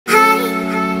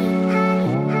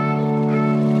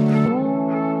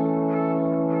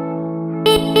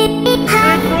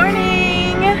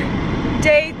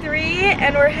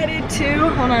we're headed to,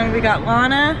 hold on, we got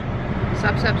Lana.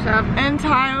 Sup. And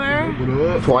Tyler.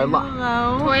 Twyla.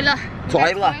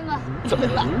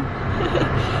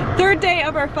 Third day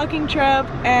of our fucking trip,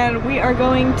 and we are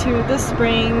going to the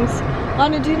springs.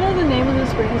 Lana, do you know the name of the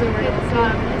springs over here? It's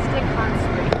Mystic Hot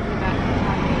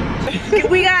Springs.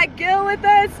 We got Gil with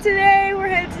us today. We're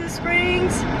headed to the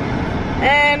springs.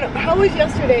 And how was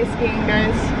yesterday skiing,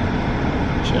 guys?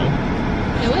 Chill.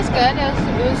 It was good.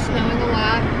 It was snowing a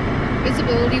lot.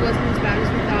 Visibility wasn't as bad as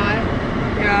we thought.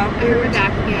 Yeah. I heard we're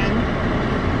back again.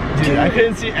 Dude, I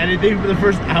couldn't see anything for the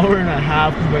first hour and a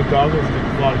half because my goggles were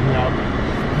clogging out.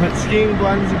 But skiing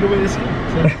blind is a good way to ski.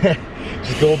 So.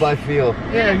 Just go by feel.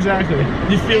 Yeah, exactly.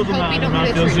 You feel the mountain, the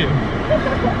mountain feels you.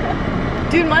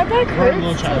 Dude, my back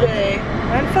hurts today.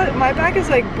 My back is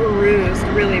like bruised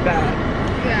really bad.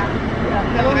 Yeah.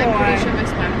 I don't know I'm why. pretty sure my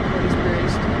spinal cord is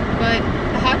bruised. But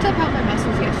the hot tub helped my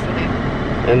muscles yesterday.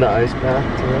 And the ice bath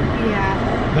too.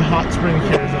 Yeah. The hot spring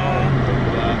carries all.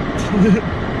 Remember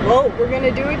that. Well, we're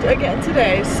gonna do it again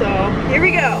today, so here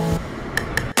we go.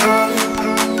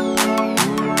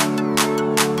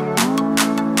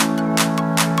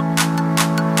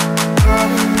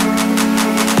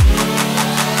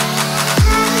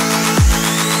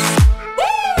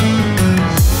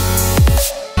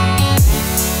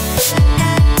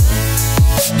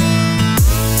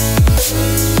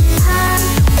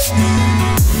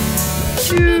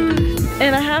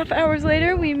 Hours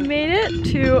later, we made it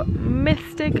to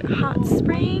Mystic Hot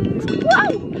Springs.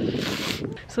 Whoa!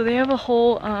 So they have a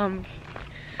whole,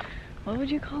 what would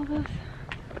you call this?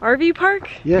 RV park?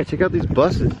 Yeah, check out these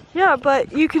buses. Yeah,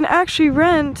 but you can actually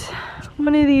rent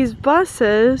one of these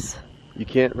buses. You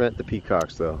can't rent the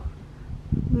peacocks though.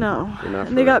 No,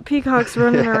 and they got peacocks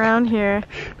running around here.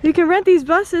 You can rent these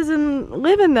buses and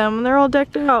live in them, and they're all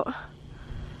decked out.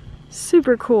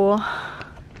 Super cool.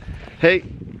 Hey,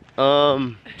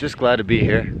 just glad to be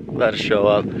here. Glad to show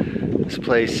up. This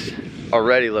place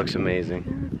already looks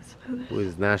amazing. It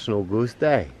was National Goose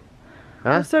Day.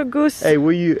 Huh? What's up, Goose? Hey,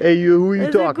 who you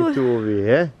talking to over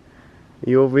here? Huh?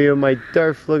 You over here in my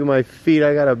turf? Look at my feet.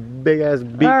 I got a big ass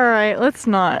beak. Alright, let's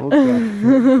not.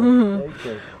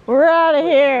 Okay. We're out of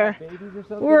here.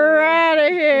 We're out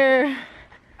of here.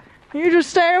 You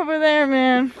just stay over there,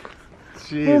 man.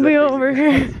 Jeez, we'll be over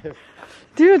here.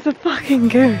 Dude, it's a fucking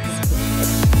goose.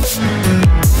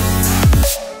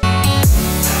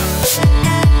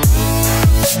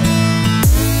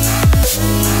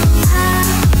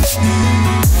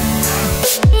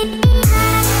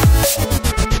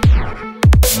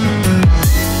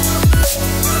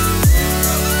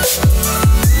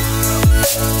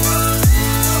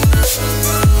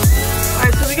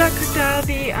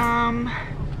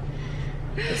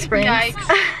 Springs. Yikes.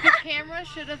 The camera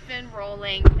should have been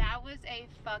rolling. That was a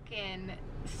fucking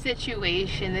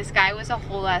situation. This guy was a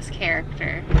whole ass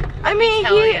character. I mean,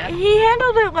 he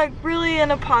handled it like really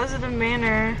in a positive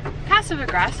manner. Passive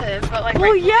aggressive, but like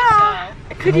well, yeah.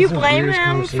 so. Could you blame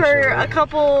him for a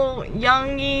couple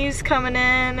youngies coming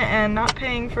in and not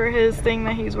paying for his thing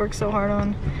that he's worked so hard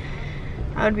on?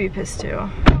 I would be pissed too.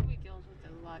 Probably deals with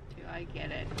it a lot too. I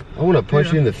get it. I want to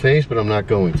punch you in the face, but I'm not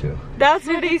going to. That's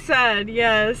what he said,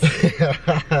 yes.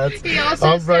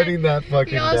 I'm writing that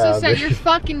fucking down. He also said, you're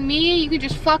fucking me, you can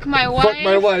just fuck my wife. Fuck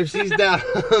my wife, she's down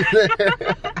there.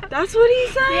 That's what he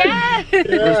said? Yeah.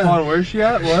 Yeah. Where's she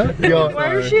at? What? Yo,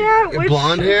 where's she at?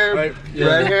 Blonde hair? Right, yeah.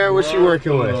 Red hair? What's she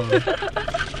working with?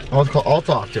 I'll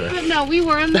talk to her. But no, we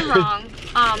were in the wrong.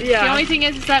 Yeah. The only thing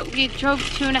is that we drove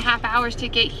 2.5 hours to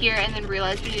get here and then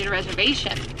realized we needed a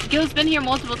reservation. Gil's been here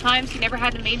multiple times. He never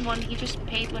had to make one. He just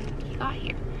paid when he got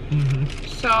here.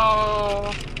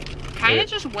 So, kind of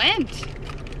just went.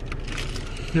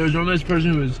 There was one nice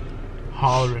person who was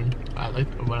hollering at, like,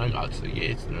 when I got to the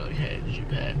gates, and they're like, "Hey, did you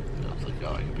pay?" And I was like,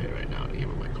 "Oh, I can pay right now." And I gave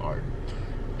her my card.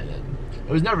 And then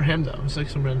it was never him though. It was like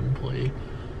some random employee.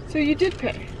 So you did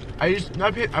pay? I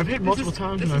paid multiple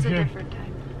times when I'm here. Different time.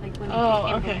 Like when oh,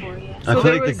 he came okay. before, yeah. I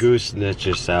feel like the goose snitched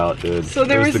us out, dude. So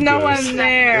there was no one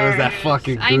there. It was that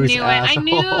fucking goose I knew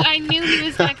asshole. it. I knew he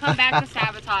was gonna come back to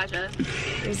sabotage us.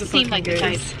 It seemed like the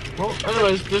type. Well,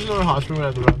 anyways, there's another hot spring we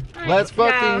have to run. Right. Let's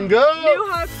fucking go! New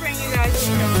hot spring, you guys.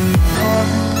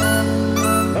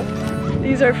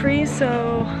 These are free,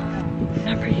 so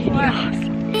not for you.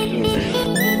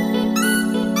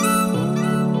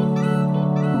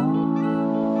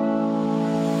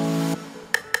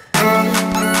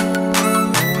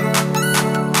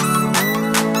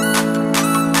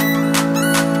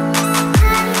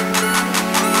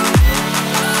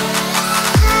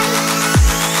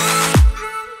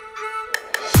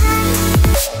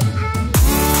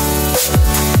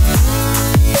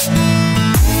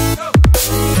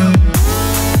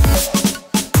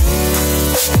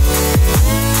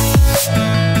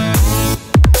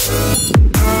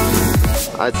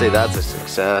 I'd say that's a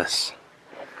success.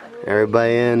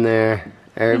 Everybody in there.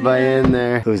 Everybody in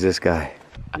there. Who's this guy?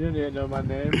 You didn't even know my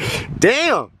name.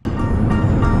 Damn!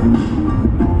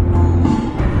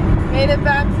 Made it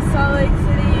back to Salt Lake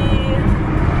City.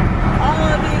 All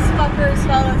of these fuckers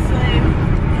fell asleep.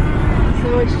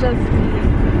 So it's just me.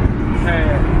 Hey,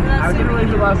 I can wait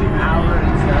for the last hour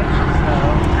and such, so.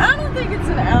 I don't think it's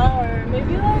an hour.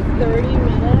 Maybe like 30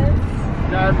 minutes.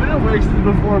 No, I've been awake since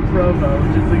before Provo,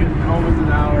 which is like almost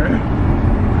an hour.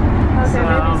 Okay,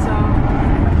 maybe so.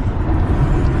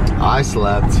 I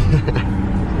slept.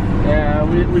 Yeah,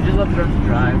 we just left her to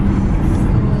drive.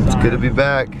 It's good to be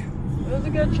back. It was a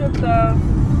good trip though.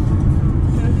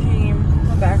 Good team.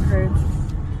 My back hurts.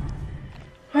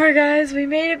 Alright guys, we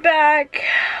made it back.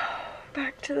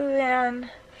 Back to the van.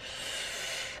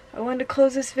 I wanted to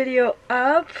close this video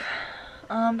up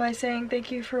by saying thank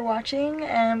you for watching,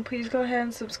 and please go ahead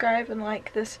and subscribe and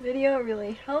like this video. It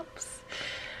really helps.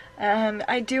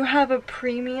 I do have a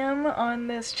premium on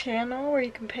this channel where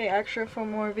you can pay extra for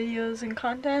more videos and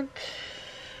content.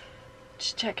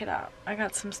 Just check it out. I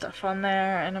got some stuff on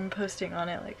there and I'm posting on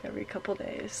it like every couple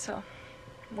days, so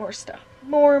more stuff.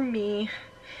 More me.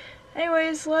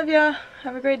 Anyways, love ya.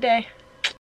 Have a great day.